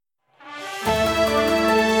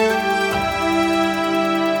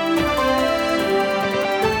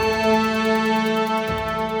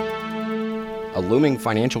looming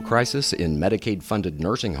financial crisis in Medicaid-funded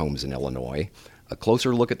nursing homes in Illinois, a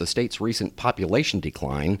closer look at the state's recent population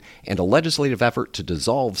decline, and a legislative effort to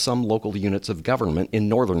dissolve some local units of government in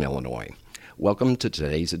northern Illinois. Welcome to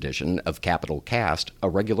today's edition of Capitol Cast, a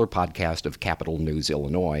regular podcast of Capitol News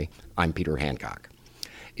Illinois. I'm Peter Hancock.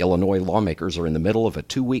 Illinois lawmakers are in the middle of a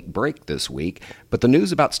 2-week break this week, but the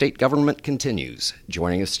news about state government continues.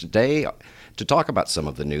 Joining us today to talk about some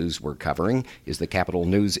of the news we're covering is the Capitol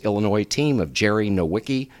News Illinois team of Jerry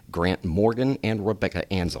Nowicki, Grant Morgan, and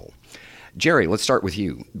Rebecca Ansel. Jerry, let's start with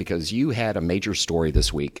you, because you had a major story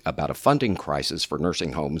this week about a funding crisis for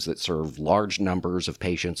nursing homes that serve large numbers of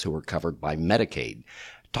patients who are covered by Medicaid.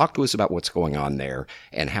 Talk to us about what's going on there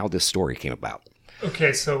and how this story came about.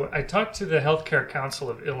 Okay, so I talked to the Healthcare Council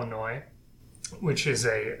of Illinois, which is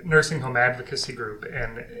a nursing home advocacy group,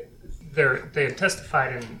 and they had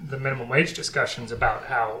testified in the minimum wage discussions about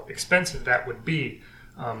how expensive that would be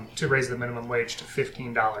to raise the minimum wage to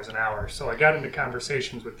 $15 an hour. So I got into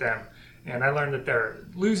conversations with them, and I learned that they're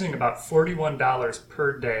losing about $41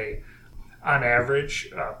 per day on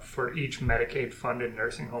average for each Medicaid-funded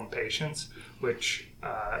nursing home patients, which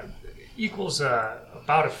equals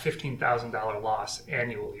about a $15,000 loss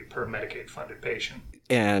annually per Medicaid-funded patient.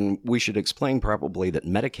 And we should explain probably that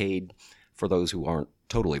Medicaid, for those who aren't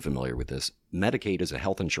totally familiar with this, Medicaid is a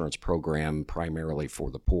health insurance program primarily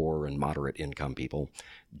for the poor and moderate income people,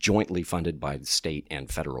 jointly funded by the state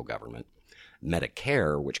and federal government.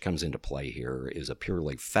 Medicare, which comes into play here, is a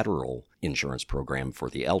purely federal insurance program for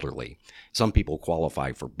the elderly. Some people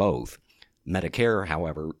qualify for both. Medicare,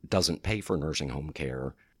 however, doesn't pay for nursing home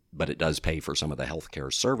care, but it does pay for some of the health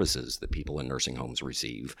care services that people in nursing homes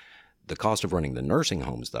receive. The cost of running the nursing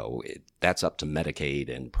homes, though, that's up to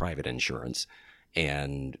Medicaid and private insurance.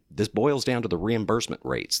 And this boils down to the reimbursement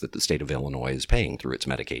rates that the state of Illinois is paying through its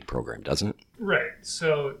Medicaid program, doesn't it? Right.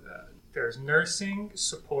 So there's nursing,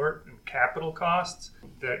 support, and capital costs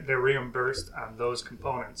that they're reimbursed on those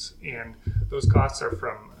components. And those costs are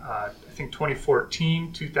from, I think,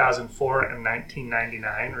 2014, 2004, and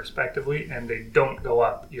 1999, respectively, and they don't go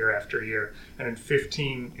up year after year. And in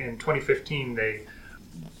 2015, they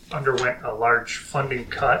underwent a large funding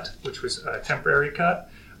cut, which was a temporary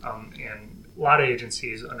cut, and a lot of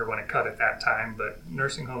agencies underwent a cut at that time, but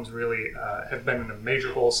nursing homes really have been in a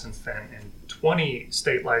major hole since then, and 20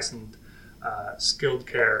 state-licensed skilled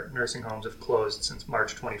care nursing homes have closed since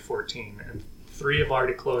March 2014, and 3 have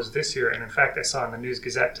already closed this year, and in fact I saw in the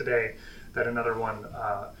News-Gazette today that another one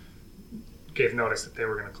gave notice that they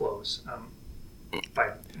were going to close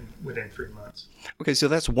within 3 months. Okay, so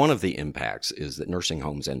that's one of the impacts, is that nursing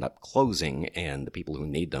homes end up closing and the people who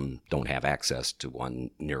need them don't have access to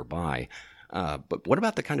one nearby. But what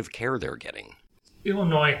about the kind of care they're getting?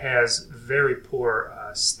 Illinois has very poor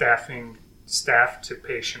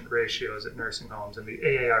staff-to-patient ratios at nursing homes, and the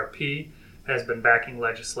AARP has been backing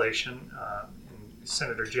legislation. And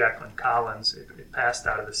Senator Jacqueline Collins, it passed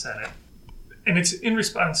out of the Senate. And it's in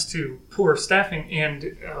response to poor staffing, and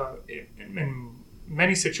in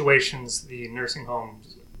many situations, the nursing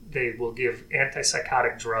homes, they will give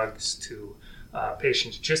antipsychotic drugs to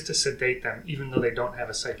patients just to sedate them, even though they don't have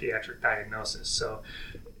a psychiatric diagnosis.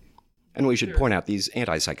 And we should point out these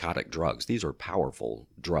antipsychotic drugs, these are powerful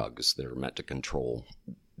drugs. They're meant to control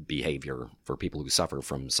behavior for people who suffer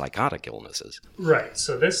from psychotic illnesses. Right.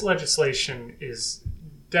 So this legislation is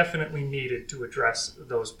definitely needed to address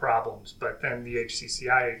those problems. But then the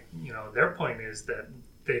HCCI, their point is that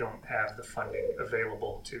they don't have the funding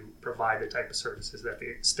available to provide the type of services that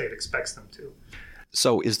the state expects them to.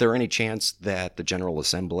 So is there any chance that the General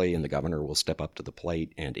Assembly and the governor will step up to the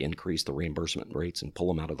plate and increase the reimbursement rates and pull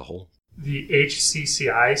them out of the hole? The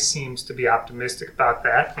HCCI seems to be optimistic about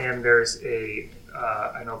that, and there's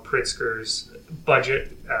I know Pritzker's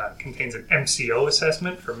budget contains an MCO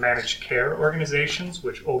assessment for managed care organizations,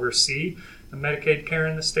 which oversee the Medicaid care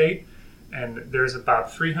in the state, and there's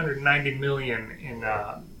about $390 million in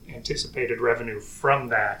anticipated revenue from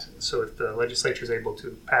that. So if the legislature is able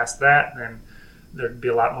to pass that, then there'd be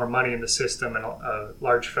a lot more money in the system and a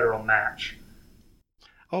large federal match.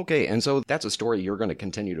 Okay, and so that's a story you're going to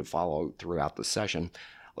continue to follow throughout the session.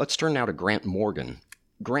 Let's turn now to Grant Morgan.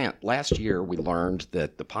 Grant, last year we learned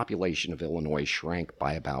that the population of Illinois shrank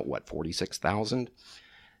by about, 46,000?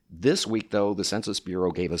 This week, though, the Census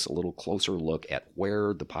Bureau gave us a little closer look at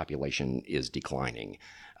where the population is declining.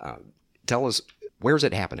 Tell us, where's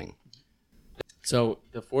it happening? So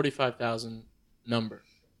the 45,000 number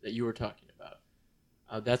that you were talking about,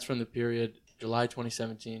 that's from the period July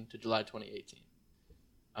 2017 to July 2018.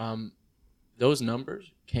 Those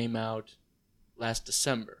numbers came out last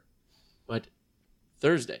December, but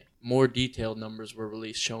Thursday, more detailed numbers were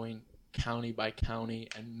released showing county by county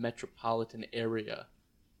and metropolitan area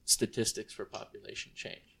statistics for population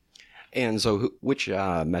change. And so which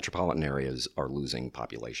metropolitan areas are losing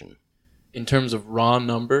population? In terms of raw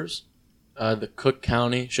numbers, the Cook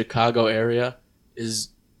County, Chicago area is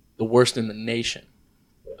the worst in the nation.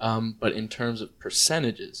 But in terms of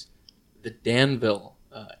percentages, the Danville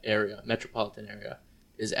area, metropolitan area,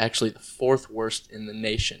 is actually the fourth worst in the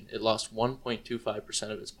nation. It lost 1.25%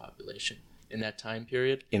 of its population in that time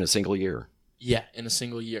period. In a single year? Yeah, in a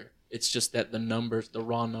single year. It's just that the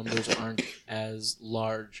raw numbers aren't as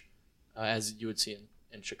large as you would see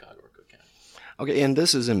in Chicago or Cook County. Okay, and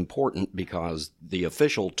this is important because the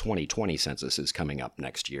official 2020 census is coming up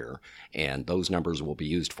next year, and those numbers will be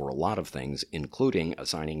used for a lot of things, including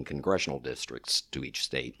assigning congressional districts to each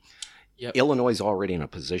state. Yep. Illinois is already in a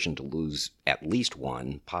position to lose at least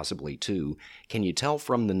one, possibly two. Can you tell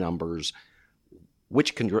from the numbers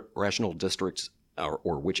which congressional districts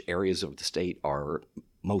or which areas of the state are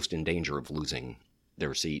most in danger of losing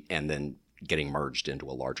their seat and then getting merged into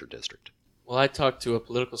a larger district? Well, I talked to a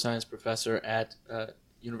political science professor at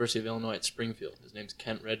University of Illinois at Springfield. His name's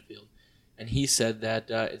Kent Redfield. And he said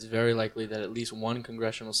that it's very likely that at least one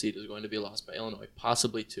congressional seat is going to be lost by Illinois,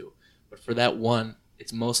 possibly two. But for that one,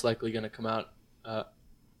 it's most likely going to come out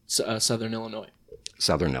Southern Illinois.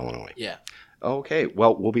 Southern Illinois. Yeah. Okay.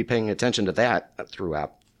 Well, we'll be paying attention to that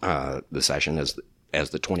throughout the session as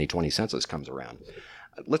the 2020 census comes around.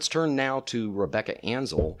 Let's turn now to Rebecca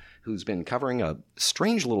Ansel, who's been covering a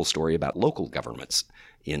strange little story about local governments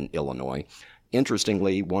in Illinois.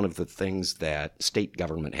 Interestingly, one of the things that state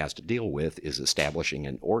government has to deal with is establishing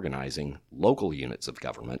and organizing local units of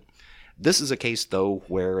government. This is a case, though,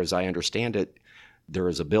 where, as I understand it, there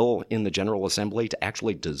is a bill in the General Assembly to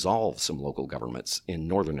actually dissolve some local governments in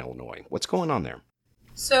northern Illinois. What's going on there?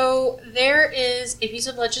 So there is a piece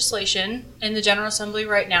of legislation in the General Assembly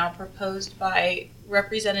right now proposed by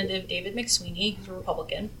Representative David McSweeney, who's a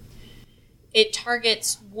Republican. It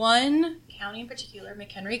targets one county in particular,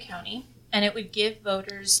 McHenry County, and it would give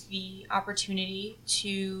voters the opportunity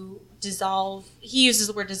to dissolve. He uses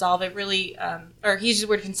the word dissolve. It really, or he uses the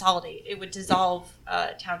word consolidate. It would dissolve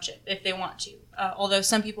a township if they want to. Although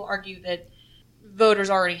some people argue that voters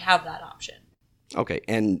already have that option. Okay,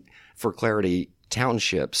 and for clarity,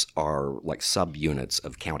 townships are like subunits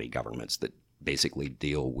of county governments that basically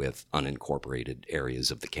deal with unincorporated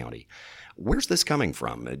areas of the county. Where's this coming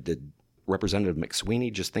from? Did Representative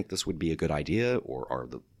McSweeney just think this would be a good idea, or are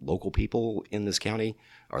the local people in this county,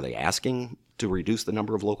 are they asking to reduce the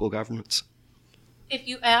number of local governments? If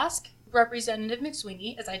you ask Representative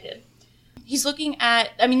McSweeney, as I did, he's looking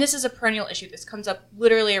at, this is a perennial issue. This comes up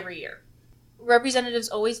literally every year. Representatives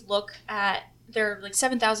always look at, there are like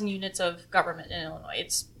 7,000 units of government in Illinois.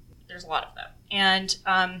 There's a lot of them. And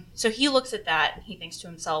so he looks at that and he thinks to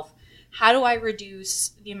himself, how do I reduce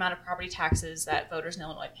the amount of property taxes that voters in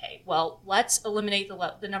Illinois pay? Well, let's eliminate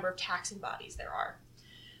the number of taxing bodies there are.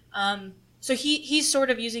 So he's sort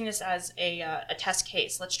of using this as a test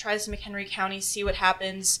case. Let's try this in McHenry County, see what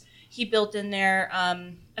happens. He built in there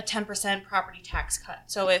a 10% property tax cut.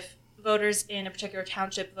 So if voters in a particular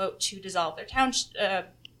township vote to dissolve their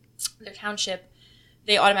township,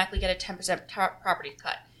 they automatically get a 10% property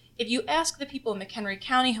cut. If you ask the people in McHenry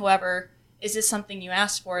County, however, is this something you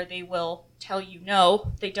asked for, they will tell you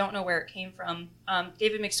no. They don't know where it came from.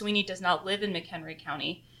 David McSweeney does not live in McHenry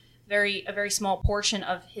County. A very small portion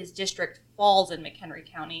of his district falls in McHenry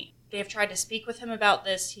County. They have tried to speak with him about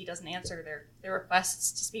this. He doesn't answer their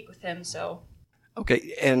requests to speak with him. So,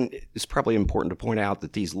 okay, and it's probably important to point out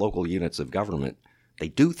that these local units of government, they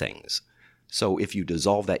do things. So if you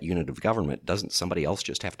dissolve that unit of government, doesn't somebody else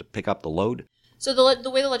just have to pick up the load? So the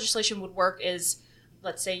way the legislation would work is,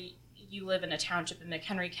 let's say you live in a township in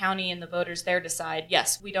McHenry County and the voters there decide,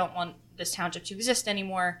 yes, we don't want this township to exist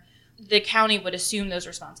anymore. The county would assume those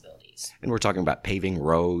responsibilities. And we're talking about paving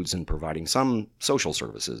roads and providing some social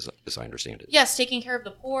services, as I understand it. Yes, taking care of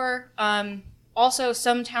the poor. Also,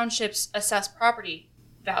 some townships assess property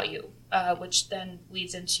value, which then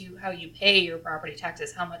leads into how you pay your property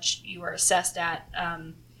taxes, how much you are assessed at.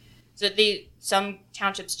 So some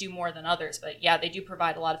townships do more than others, but yeah, they do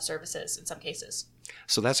provide a lot of services in some cases.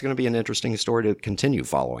 So that's going to be an interesting story to continue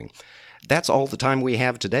following. That's all the time we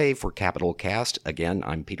have today for Capital Cast. Again,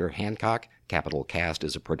 I'm Peter Hancock. Capital Cast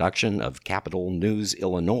is a production of Capital News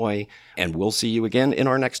Illinois, and we'll see you again in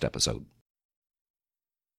our next episode.